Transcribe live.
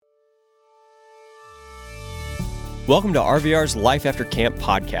Welcome to RVR's Life After Camp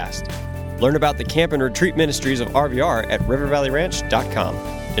podcast. Learn about the camp and retreat ministries of RVR at rivervalleyranch.com.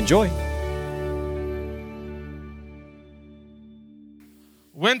 Enjoy.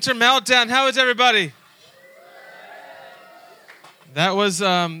 Winter Meltdown. How is everybody? That was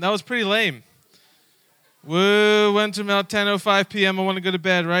pretty lame. Woo, Winter Meltdown, 10:05 p.m. I want to go to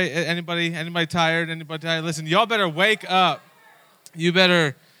bed, right? Anybody tired? Anybody tired? Listen, y'all better wake up. You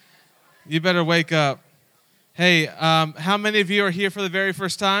better wake up. Hey, how many of you are here for the very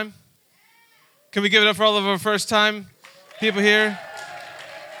first time? Can we give it up for all of our first time people here?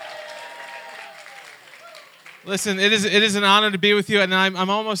 Listen, it is an honor to be with you, and I'm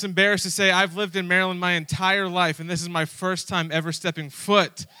almost embarrassed to say I've lived in Maryland my entire life, and this is my first time ever stepping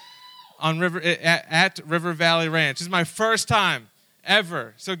foot on at River Valley Ranch. This is my first time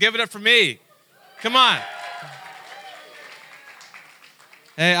ever, so give it up for me. Come on.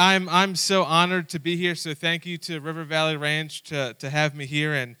 Hey, I'm so honored to be here, so thank you to River Valley Ranch to have me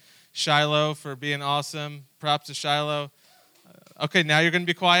here, and Shiloh for being awesome. Props to Shiloh. Okay, now you're going to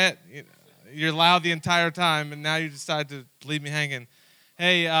be quiet. You're loud the entire time, and now you decide to leave me hanging.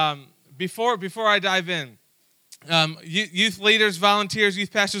 Hey, before I dive in, youth leaders, volunteers,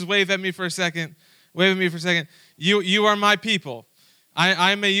 youth pastors, wave at me for a second. Wave at me for a second. You are my people.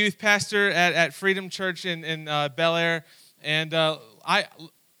 I'm a youth pastor at Freedom Church in Bel Air, and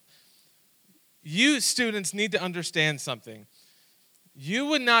you students need to understand something. You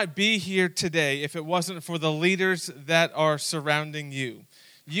would not be here today if it wasn't for the leaders that are surrounding you.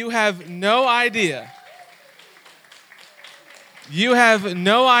 You have no idea. You have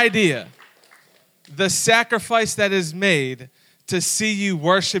no idea the sacrifice that is made to see you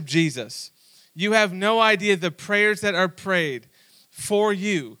worship Jesus. You have no idea the prayers that are prayed for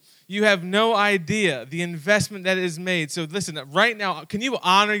you. You have no idea the investment that is made. So listen, right now, can you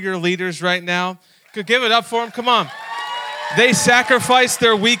honor your leaders right now? Give it up for them. Come on. They sacrificed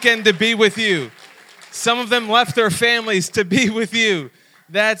their weekend to be with you. Some of them left their families to be with you.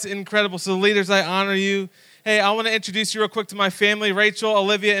 That's incredible. So leaders, I honor you. Hey, I want to introduce you real quick to my family. Rachel,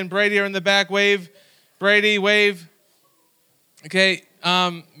 Olivia, and Brady are in the back. Wave. Brady, wave. Okay,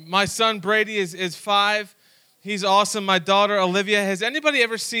 my son Brady is 5. He's awesome. My daughter Olivia. Has anybody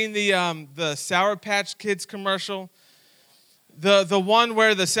ever seen the Sour Patch Kids commercial? The one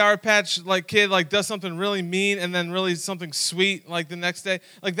where the Sour Patch kid does something really mean and then really something sweet the next day.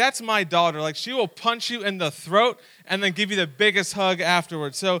 That's my daughter. She will punch you in the throat and then give you the biggest hug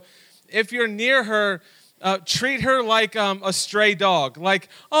afterwards. So if you're near her, treat her like a stray dog.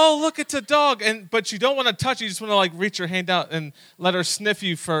 Oh, look, it's a dog. But you don't want to touch it. You just want to reach your hand out and let her sniff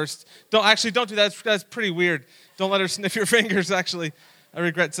you first. Don't do that. That's pretty weird. Don't let her sniff your fingers, actually. I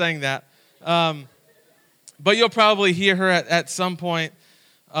regret saying that. But you'll probably hear her at some point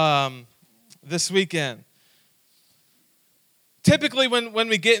this weekend. Typically, when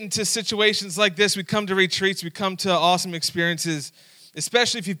we get into situations like this, we come to retreats, we come to awesome experiences,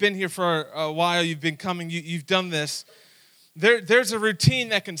 especially if you've been here for a while, you've been coming, you've done this. There's a routine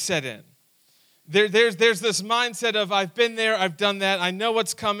that can set in. There's this mindset of I've been there, I've done that, I know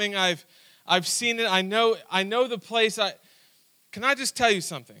what's coming, I've seen it, I know the place. Can I just tell you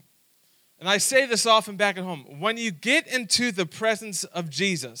something? And I say this often back at home. When you get into the presence of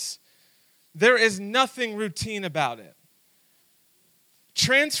Jesus, there is nothing routine about it.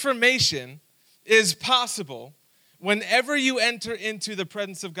 Transformation is possible whenever you enter into the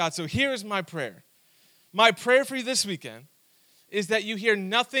presence of God. So here's my prayer. My prayer for you this weekend is that you hear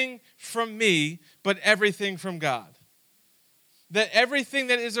nothing from me, but everything from God. That everything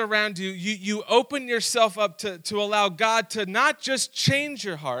that is around you, you open yourself up to allow God to not just change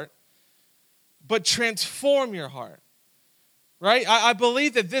your heart, but transform your heart, right? I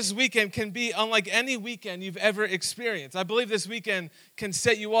believe that this weekend can be unlike any weekend you've ever experienced. I believe this weekend can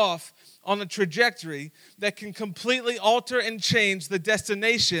set you off on a trajectory that can completely alter and change the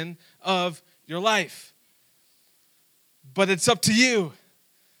destination of your life. But it's up to you.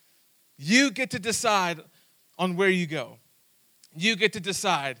 You get to decide on where you go. You get to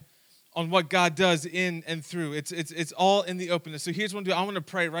decide on what God does in and through. It's all in the openness. So here's what I'm going to do. I want to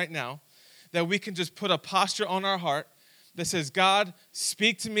pray right now that we can just put a posture on our heart that says, God,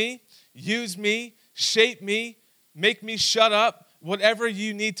 speak to me, use me, shape me, make me shut up, whatever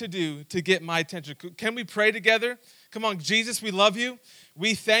you need to do to get my attention. Can we pray together? Come on, Jesus, we love you.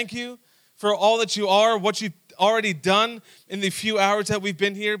 We thank you for all that you are, what you've already done in the few hours that we've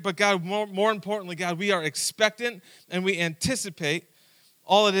been here. But God, more importantly, God, we are expectant and we anticipate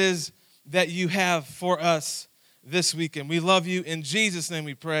all it is that you have for us this weekend. We love you. In Jesus' name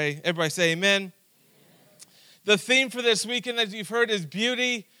we pray. Everybody say amen. Amen. The theme for this weekend, as you've heard, is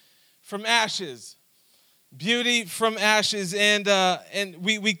beauty from ashes. Beauty from ashes. And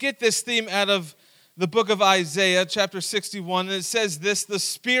we get this theme out of the book of Isaiah, chapter 61. And it says this: the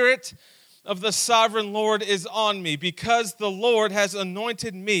Spirit of the sovereign Lord is on me, because the Lord has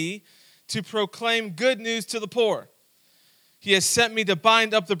anointed me to proclaim good news to the poor. He has sent me to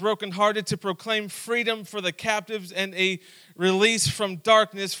bind up the brokenhearted, to proclaim freedom for the captives and a release from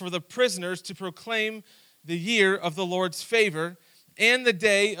darkness for the prisoners, to proclaim the year of the Lord's favor and the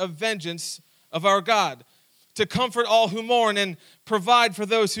day of vengeance of our God, to comfort all who mourn and provide for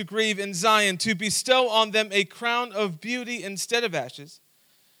those who grieve in Zion, to bestow on them a crown of beauty instead of ashes,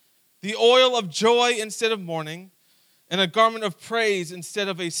 the oil of joy instead of mourning, and a garment of praise instead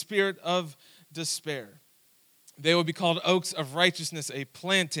of a spirit of despair. They will be called oaks of righteousness, a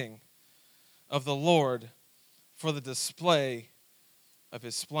planting of the Lord for the display of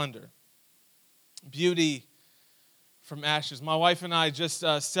his splendor. Beauty from ashes. My wife and I just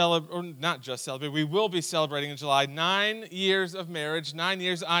we will be celebrating in July 9 years of marriage. 9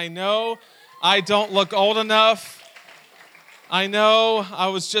 years. I know I don't look old enough. I know I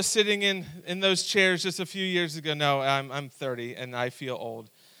was just sitting in those chairs just a few years ago. No, I'm 30 and I feel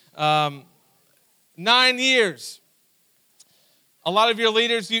old. 9 years. A lot of your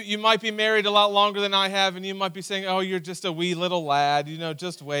leaders, you might be married a lot longer than I have, and you might be saying, oh, you're just a wee little lad.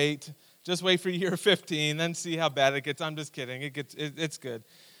 Just wait. Just wait for year 15, then see how bad it gets. I'm just kidding. It's good.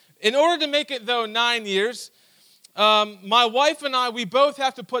 In order to make it, though, 9 years, my wife and I, we both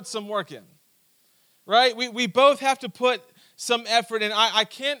have to put some work in, right? We both have to put some effort in. I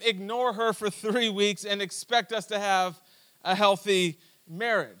can't ignore her for 3 weeks and expect us to have a healthy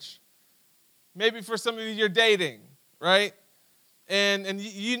marriage. Maybe for some of you, you're dating, right? And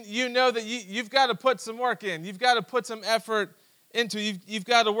you know that you've got to put some work in. You've got to put some effort into. You've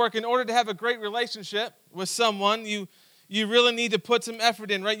got to work. In order to have a great relationship with someone, you really need to put some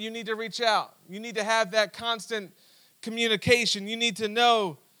effort in, right? You need to reach out. You need to have that constant communication. You need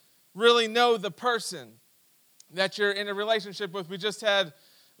to really know the person that you're in a relationship with. We just had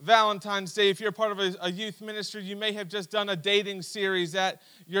Valentine's Day. If you're part of a youth ministry, you may have just done a dating series at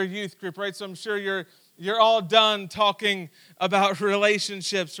your youth group, right? So I'm sure you're all done talking about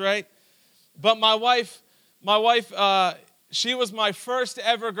relationships, right? But my wife, she was my first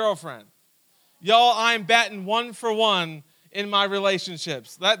ever girlfriend. Y'all, I'm batting 1 for 1 in my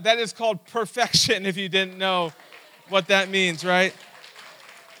relationships. That is called perfection, if you didn't know what that means, right?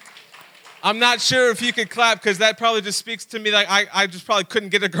 I'm not sure if you could clap, because that probably just speaks to me like I just probably couldn't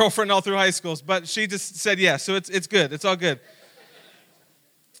get a girlfriend all through high school. But she just said yes, so it's good. It's all good.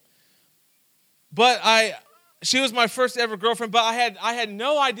 But she was my first ever girlfriend, but I had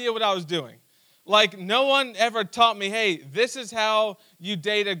no idea what I was doing. Like, no one ever taught me, hey, this is how you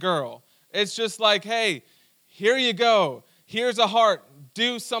date a girl. It's just like, hey, here you go. Here's a heart.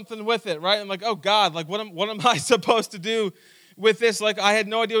 Do something with it, right? I'm like, oh, God, like, what am I supposed to do with this? Like, I had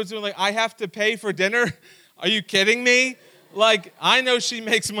no idea what I was doing. Like, I have to pay for dinner? Are you kidding me? Like, I know she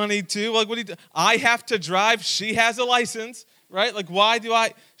makes money, too. Like, what do you do? I have to drive. She has a license, right? Like, why do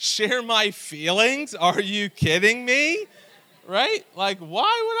I share my feelings? Are you kidding me? Right? Like, why would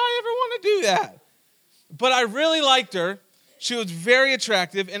I ever want to do that? But I really liked her. She was very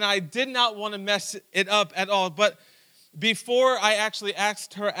attractive, and I did not want to mess it up at all. But before I actually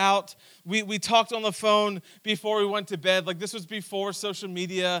asked her out, we talked on the phone before we went to bed. Like, this was before social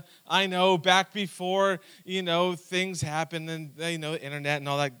media. I know, back before, things happened and, internet and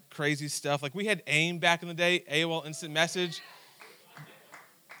all that crazy stuff. Like, we had AIM back in the day, AOL Instant Message.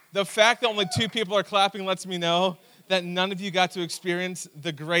 The fact that only 2 people are clapping lets me know that none of you got to experience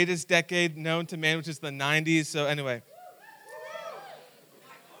the greatest decade known to man, which is the 90s. So anyway.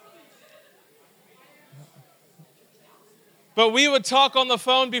 But we would talk on the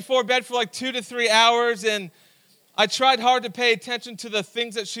phone before bed for like 2 to 3 hours, and I tried hard to pay attention to the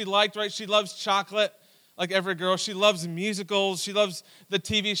things that she liked, right? She loves chocolate, like every girl. She loves musicals. She loves the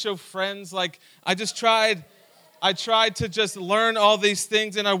TV show Friends. Like, I tried to just learn all these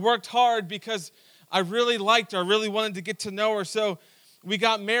things, and I worked hard because I really liked her. I really wanted to get to know her. So we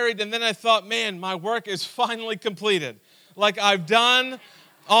got married, and then I thought, man, my work is finally completed. Like, I've done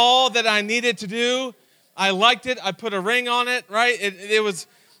all that I needed to do. I liked it. I put a ring on it, right? It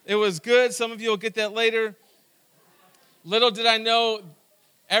was good. Some of you will get that later. Little did I know,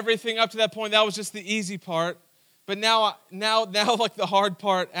 everything up to that point, that was just the easy part. But now like the hard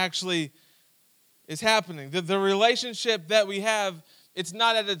part actually is happening. The relationship that we have, it's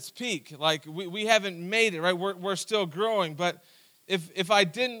not at its peak. Like, we haven't made it, right? We're still growing. But if I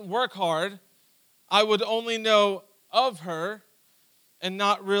didn't work hard, I would only know of her and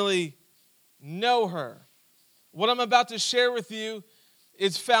not really know her. What I'm about to share with you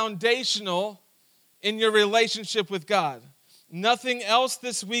is foundational in your relationship with God. Nothing else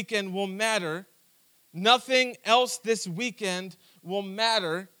this weekend will matter. Nothing else this weekend will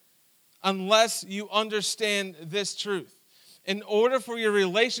matter unless you understand this truth. In order for your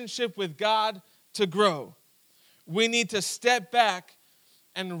relationship with God to grow, we need to step back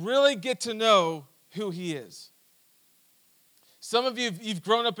and really get to know who He is. Some of you, you've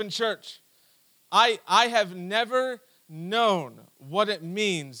grown up in church. I have never known what it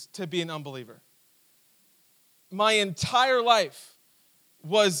means to be an unbeliever. My entire life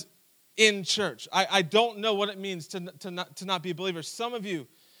was in church. I don't know what it means to not be a believer. Some of you,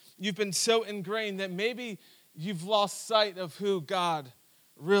 you've been so ingrained that maybe you've lost sight of who God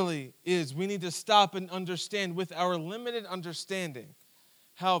really is. We need to stop and understand with our limited understanding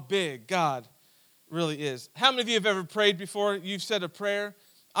how big God really is. How many of you have ever prayed before? You've said a prayer.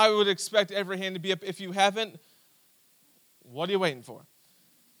 I would expect every hand to be up. If you haven't, what are you waiting for?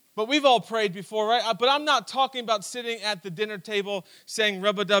 But we've all prayed before, right? But I'm not talking about sitting at the dinner table saying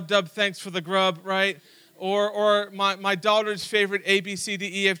rub-a-dub-dub, thanks for the grub, right? Or my daughter's favorite A, B, C,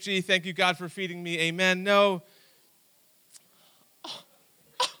 D, E, F, G, thank you, God, for feeding me, amen. No.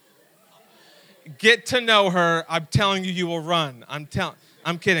 Get to know her. I'm telling you, you will run.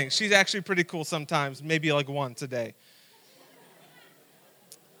 I'm kidding. She's actually pretty cool sometimes, maybe like once a day.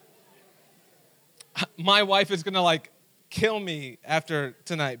 My wife is going to kill me after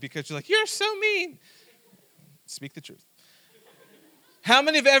tonight because she's like, you're so mean. Speak the truth. How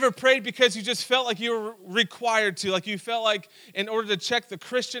many have ever prayed because you just felt like you were required to? Like you felt like in order to check the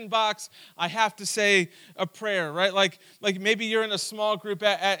Christian box, I have to say a prayer, right? Like maybe you're in a small group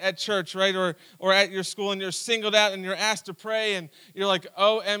at church, right? Or at your school and you're singled out and you're asked to pray and you're like,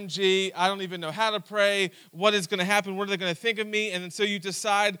 OMG, I don't even know how to pray. What is going to happen? What are they going to think of me? And then so you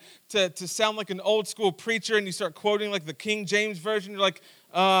decide to sound like an old school preacher and you start quoting like the King James Version. You're like,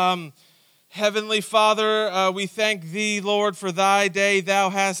 Heavenly Father, we thank Thee, Lord, for Thy day Thou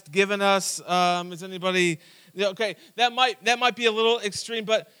hast given us. Is anybody okay? That might be a little extreme,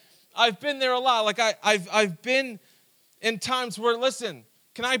 but I've been there a lot. Like I've been in times where, listen,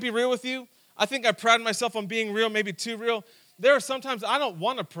 can I be real with you? I think I pride myself on being real, maybe too real. There are sometimes I don't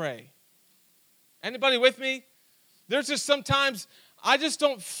want to pray. Anybody with me? There's just sometimes I just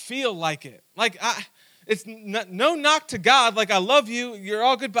don't feel like it. Like it's no knock to God. Like I love you, you're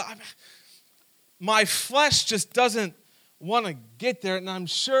all good, but my flesh just doesn't want to get there, and I'm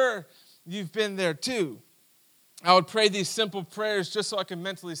sure you've been there too. I would pray these simple prayers just so I can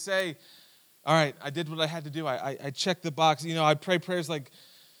mentally say, all right, I did what I had to do. I checked the box. I'd pray prayers like,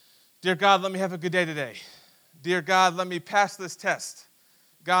 Dear God, let me have a good day today. Dear God, let me pass this test.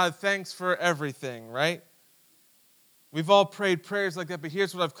 God, thanks for everything, right? We've all prayed prayers like that, but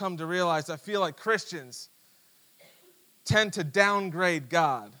here's what I've come to realize. I feel like Christians tend to downgrade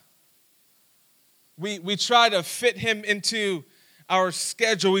God. We try to fit Him into our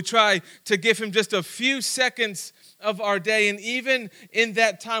schedule. We try to give Him just a few seconds of our day, and even in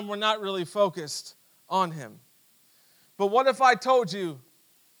that time, we're not really focused on Him. But what if I told you,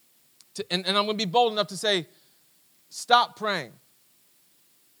 and I'm going to be bold enough to say, stop praying.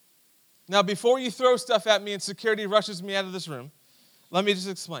 Now, before you throw stuff at me and security rushes me out of this room, let me just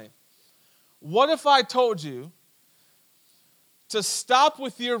explain. What if I told you to stop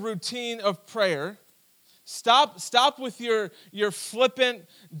with your routine of prayer? Stop with your flippant,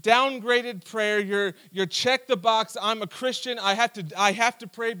 downgraded prayer, your check the box, I'm a Christian, I have to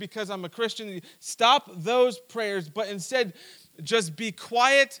pray because I'm a Christian. Stop those prayers, but instead just be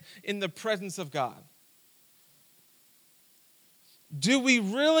quiet in the presence of God. Do we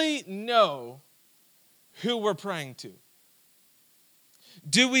really know who we're praying to?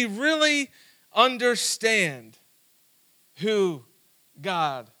 Do we really understand who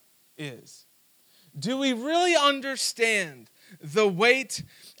God is? Do we really understand the weight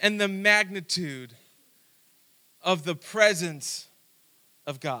and the magnitude of the presence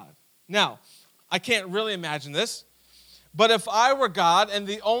of God? Now, I can't really imagine this, but if I were God and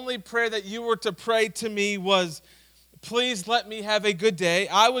the only prayer that you were to pray to me was, please let me have a good day,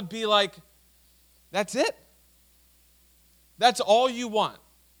 I would be like, that's it. That's all you want.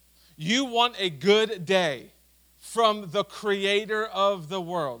 You want a good day from the creator of the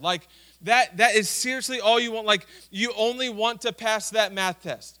world. Like, that is seriously all you want. Like, you only want to pass that math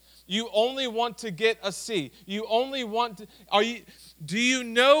test. You only want to get a C. You only want to, do you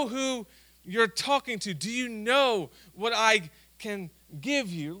know who you're talking to? Do you know what I can give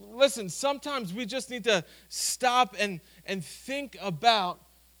you? Listen, sometimes we just need to stop and think about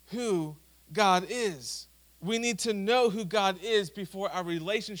who God is. We need to know who God is before our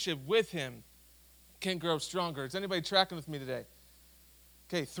relationship with Him can grow stronger. Is anybody tracking with me today?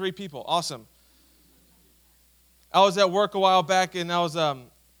 Okay, 3 people. Awesome. I was at work a while back, and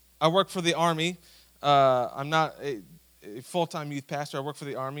I work for the Army. I'm not a full-time youth pastor. I work for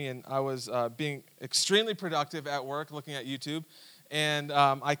the Army, and I was being extremely productive at work, looking at YouTube, and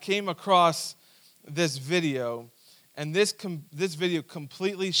I came across this video, and this video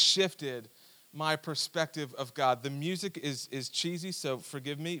completely shifted my perspective of God. The music is cheesy, so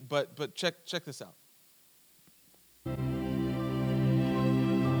forgive me, but check this out.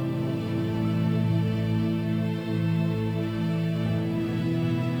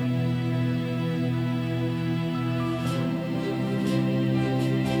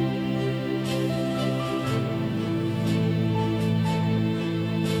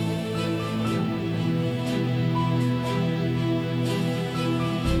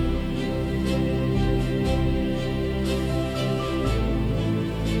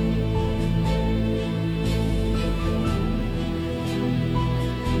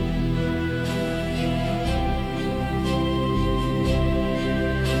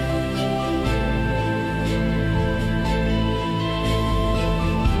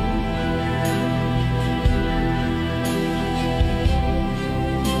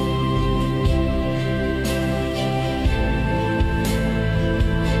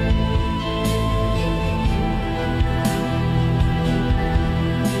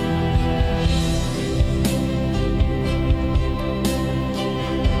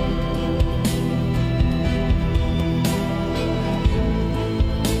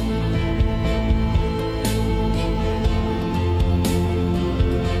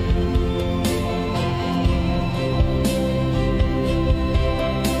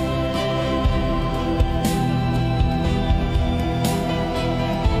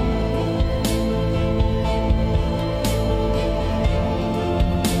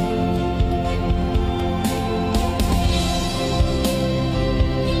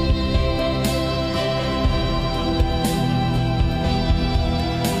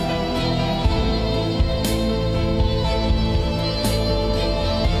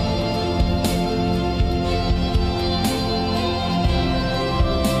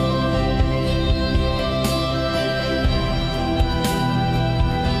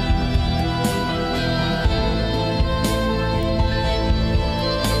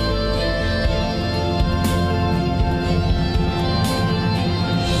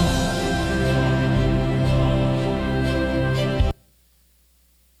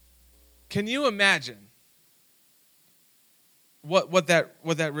 Can you imagine what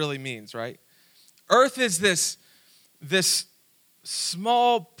that really means, right? Earth is this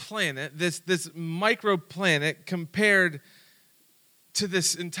small planet, this microplanet compared to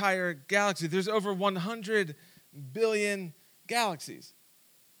this entire galaxy. There's over 100 billion galaxies.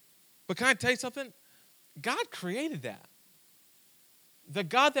 But can I tell you something? God created that. The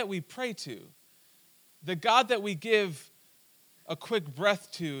God that we pray to, the God that we give a quick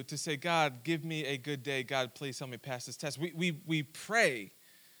breath to say, God, give me a good day. God, please help me pass this test. We pray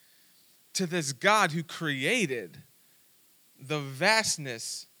to this God who created the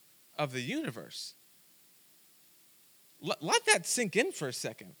vastness of the universe. Let that sink in for a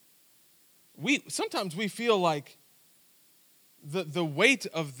second. Sometimes we feel like the weight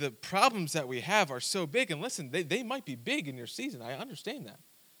of the problems that we have are so big. And listen, they might be big in your season. I understand that.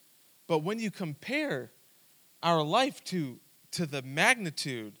 But when you compare our life to the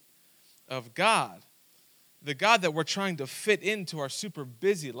magnitude of God, the God that we're trying to fit into our super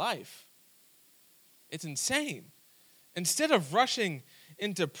busy life, it's insane. Instead of rushing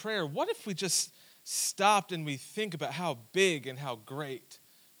into prayer, what if we just stopped and we think about how big and how great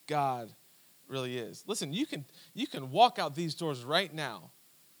God really is? Listen, you can walk out these doors right now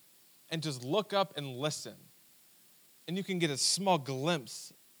and just look up and listen, and you can get a small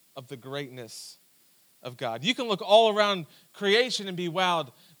glimpse of the greatness of God. You can look all around creation and be wowed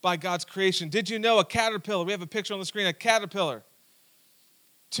by God's creation. Did you know a caterpillar, we have a picture on the screen, a caterpillar,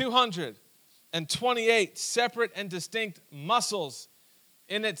 228 separate and distinct muscles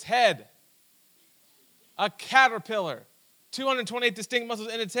in its head. A caterpillar, 228 distinct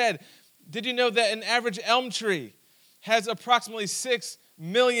muscles in its head. Did you know that an average elm tree has approximately 6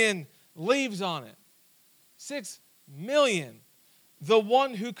 million leaves on it? 6 million. The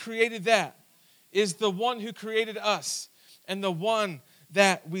one who created that is the one who created us and the one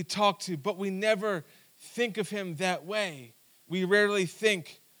that we talk to, but we never think of him that way. We rarely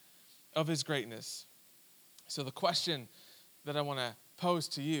think of his greatness. So the question that I want to pose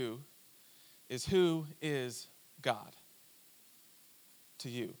to you is, who is God to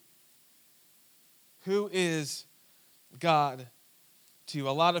you? Who is God to you?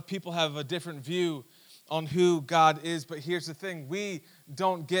 A lot of people have a different view on who God is, but here's the thing. We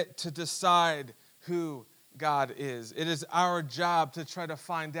don't get to decide who God is. It is our job to try to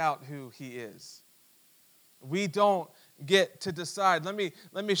find out who he is. We don't get to decide. Let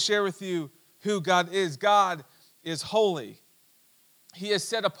me share with you who God is. God is holy. He is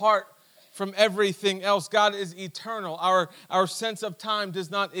set apart from everything else. God is eternal. Our sense of time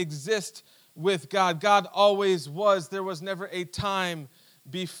does not exist with God. God always was. There was never a time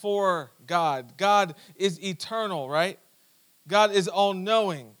before God. God is eternal, right? God is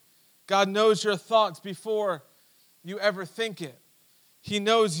all-knowing. God knows your thoughts before you ever think it. He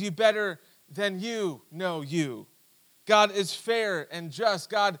knows you better than you know you. God is fair and just.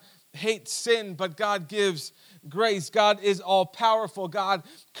 God hates sin, but God gives grace. God is all-powerful. God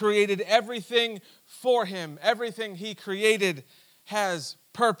created everything for him. Everything he created has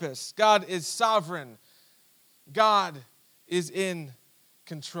purpose. God is sovereign. God is in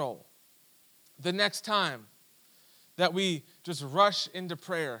control. The next time that we just rush into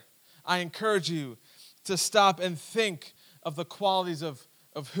prayer, I encourage you to stop and think of the qualities of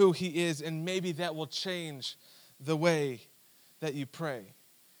who he is, and maybe that will change the way that you pray.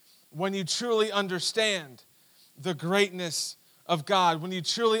 When you truly understand the greatness of God, when you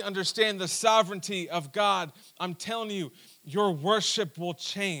truly understand the sovereignty of God, I'm telling you, your worship will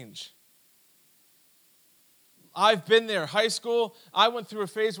change. I've been there. High school, I went through a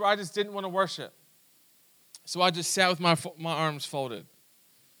phase where I just didn't want to worship. So I just sat with my arms folded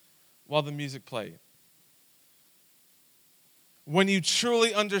while the music played. When you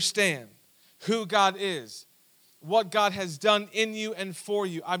truly understand who God is, what God has done in you and for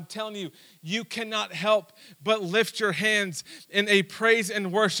you, I'm telling you, you cannot help but lift your hands in a praise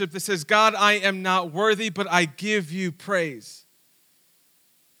and worship that says, God, I am not worthy, but I give you praise.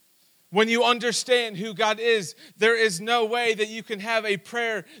 When you understand who God is, there is no way that you can have a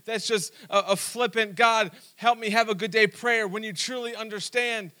prayer that's just a flippant, God, help me have a good day prayer. When you truly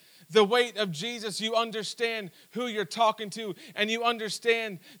understand the weight of Jesus, you understand who you're talking to, and you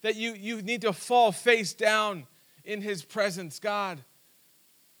understand that you need to fall face down in his presence. God,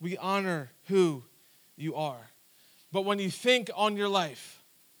 we honor who you are. But when you think on your life,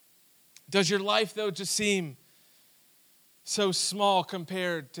 does your life, though, just seem so small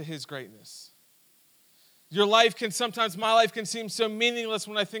compared to his greatness? My life can seem so meaningless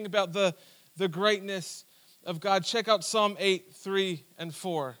when I think about the greatness of God. Check out Psalm 8, 3 and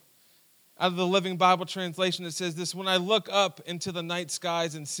 4. Out of the Living Bible translation, it says this: when I look up into the night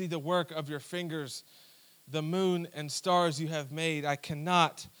skies and see the work of your fingers, the moon and stars you have made, I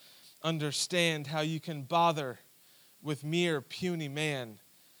cannot understand how you can bother with mere puny man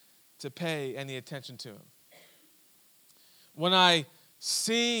to pay any attention to him. When I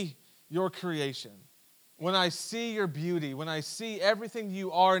see your creation, when I see your beauty, when I see everything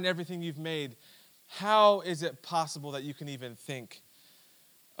you are and everything you've made, how is it possible that you can even think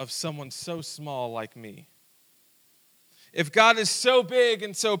of someone so small like me? If God is so big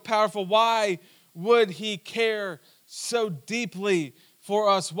and so powerful, why would he care so deeply for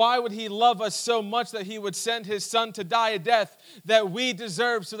us? Why would he love us so much that he would send his son to die a death that we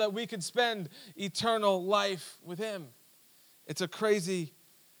deserve so that we could spend eternal life with him? It's a crazy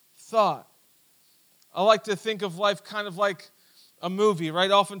thought. I like to think of life kind of like a movie,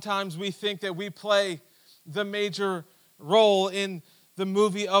 right? Oftentimes we think that we play the major role in the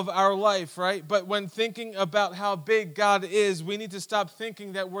movie of our life, right? But when thinking about how big God is, we need to stop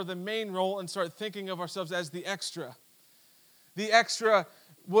thinking that we're the main role and start thinking of ourselves as the extra. The extra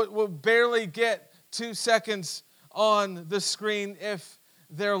will barely get 2 seconds on the screen if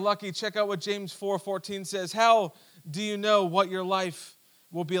they're lucky. Check out what James 4:14 says. How do you know what your life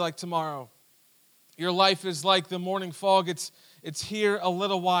will be like tomorrow? Your life is like the morning fog. It's here a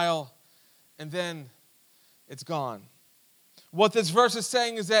little while, and then it's gone. What this verse is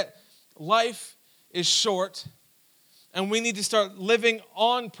saying is that life is short, and we need to start living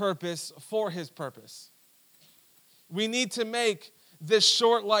on purpose for his purpose. We need to make this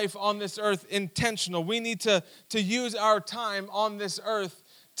short life on this earth intentional. We need to use our time on this earth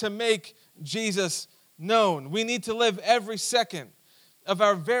to make Jesus known. We need to live every second of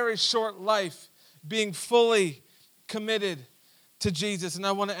our very short life being fully committed to Jesus. And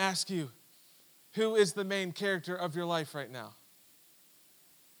I want to ask you, who is the main character of your life right now?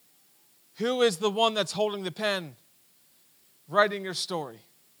 Who is the one that's holding the pen, writing your story?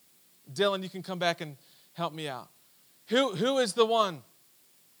 Dylan, you can come back and help me out. Who is the one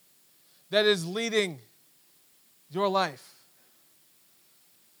that is leading your life?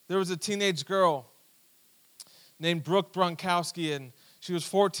 There was a teenage girl named Brooke Bronkowski, and she was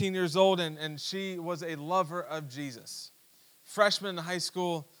 14 years old, and she was a lover of Jesus. Freshman in high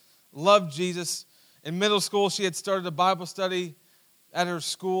school, loved Jesus. In middle school, she had started a Bible study at her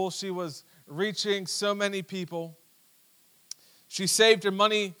school. She was reaching so many people. She saved her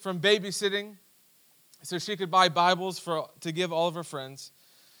money from babysitting so she could buy Bibles to give all of her friends.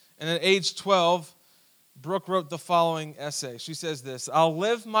 And at age 12, Brooke wrote the following essay. She says this: "I'll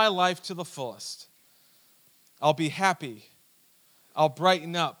live my life to the fullest. I'll be happy. I'll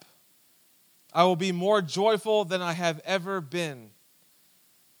brighten up. I will be more joyful than I have ever been.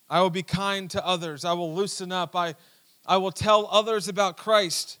 I will be kind to others. I will loosen up. I will tell others about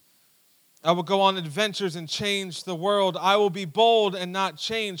Christ. I will go on adventures and change the world. I will be bold and not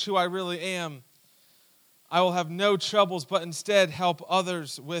change who I really am. I will have no troubles, but instead help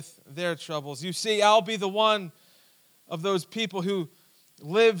others with their troubles." You see, I'll be the one of those people who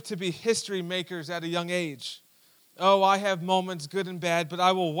live to be history makers at a young age. Oh, I have moments, good and bad, but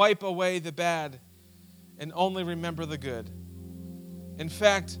I will wipe away the bad and only remember the good. In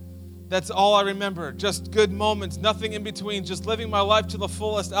fact, that's all I remember, just good moments, nothing in between, just living my life to the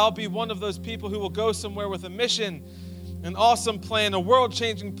fullest. I'll be one of those people who will go somewhere with a mission, an awesome plan, a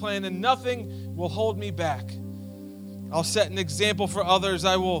world-changing plan, and nothing will hold me back. I'll set an example for others.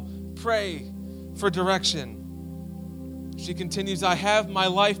 I will pray for direction. She continues, "I have my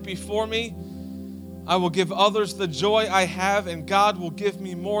life before me. I will give others the joy I have, and God will give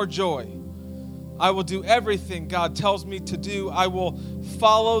me more joy. I will do everything God tells me to do. I will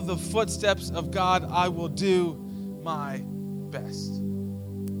follow the footsteps of God. I will do my best."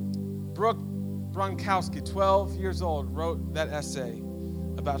 Brooke Bronkowski, 12 years old, wrote that essay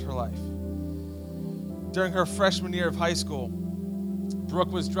about her life. During her freshman year of high school,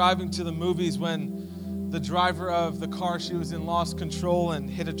 Brooke was driving to the movies when the driver of the car she was in lost control and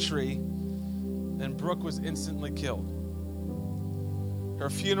hit a tree, and Brooke was instantly killed. Her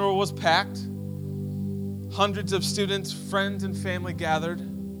funeral was packed. Hundreds of students, friends, and family gathered.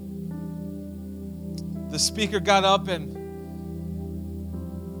 The speaker got up and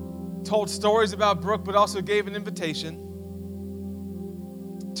told stories about Brooke, but also gave an invitation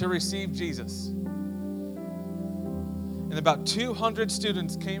to receive Jesus. And about 200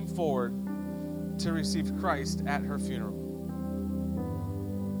 students came forward to receive Christ at her funeral.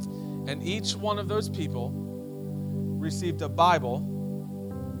 And each one of those people received a Bible,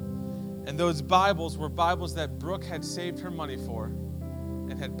 and those Bibles were Bibles that Brooke had saved her money for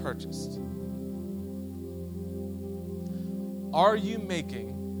and had purchased. Are you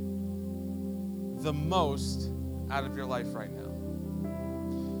making the most out of your life right now?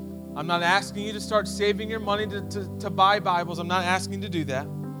 I'm not asking you to start saving your money to buy Bibles. I'm not asking you to do that.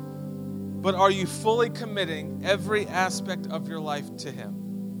 But are you fully committing every aspect of your life to Him?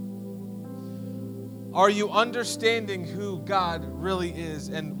 Are you understanding who God really is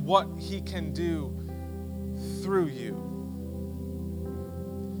and what He can do through you?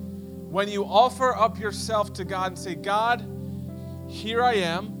 When you offer up yourself to God and say, "God, here I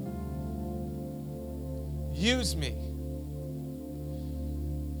am. Use me,"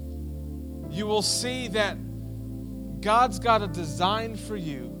 you will see that God's got a design for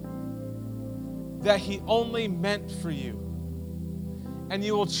you that He only meant for you. And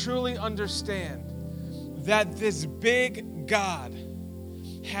you will truly understand that this big God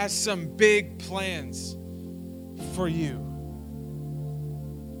has some big plans for you.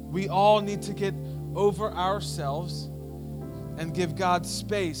 We all need to get over ourselves and give God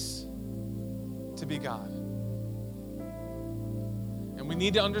space to be God. And we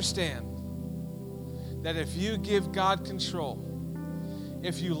need to understand that if you give God control,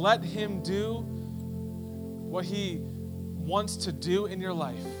 if you let Him do what He wants to do in your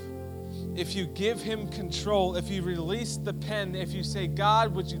life, if you give Him control, if you release the pen, if you say,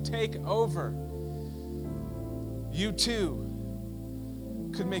 "God, would you take over?" you too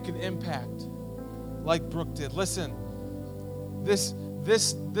could make an impact like Brooke did. Listen, this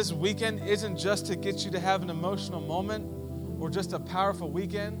weekend isn't just to get you to have an emotional moment or just a powerful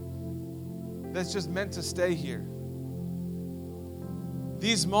weekend that's just meant to stay here.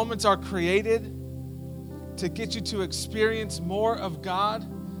 These moments are created to get you to experience more of God,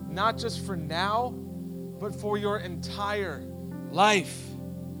 not just for now, but for your entire life.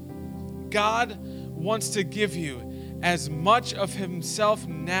 God wants to give you as much of Himself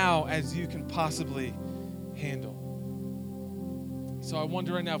now as you can possibly handle. So I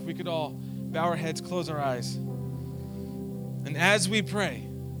wonder right now if we could all bow our heads, close our eyes. And as we pray,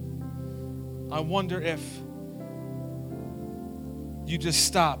 I wonder if you just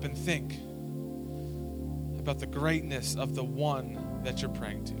stop and think about the greatness of the one that you're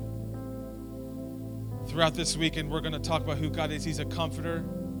praying to. Throughout this weekend, we're going to talk about who God is. He's a comforter.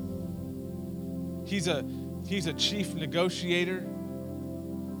 He's a chief negotiator.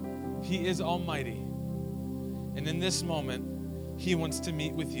 He is almighty. And in this moment, he wants to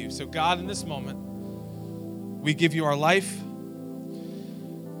meet with you. So God, in this moment, we give you our life.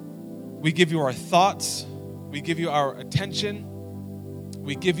 We give you our thoughts. We give you our attention.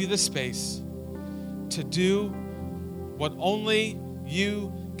 We give you the space to do what only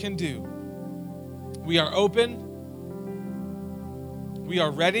you can do. We are open. We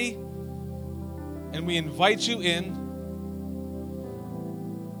are ready. And we invite you in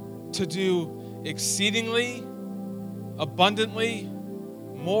to do exceedingly, abundantly,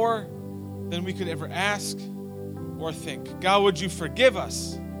 more than we could ever ask or think. God, would you forgive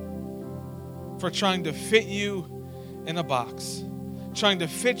us for trying to fit you in a box, trying to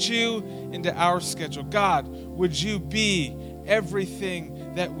fit you into our schedule. God, would you be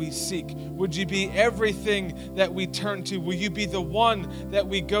everything that we seek? Would you be everything that we turn to? Will you be the one that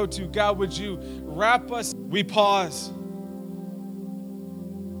we go to? God, would you wrap us? We pause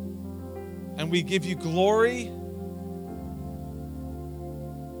and we give you glory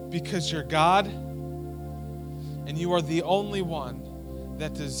because you're God and you are the only one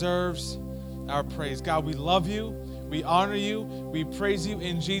that deserves our praise. God, we love you. We honor you. We praise you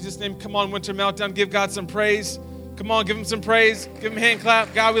in Jesus' name. Come on, Winter Meltdown, give God some praise. Come on, give him some praise. Give him a hand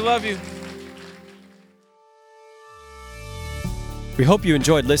clap. God, we love you. We hope you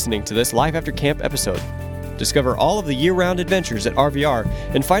enjoyed listening to this Life After Camp episode. Discover all of the year-round adventures at RVR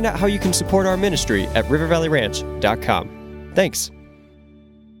and find out how you can support our ministry at rivervalleyranch.com. Thanks.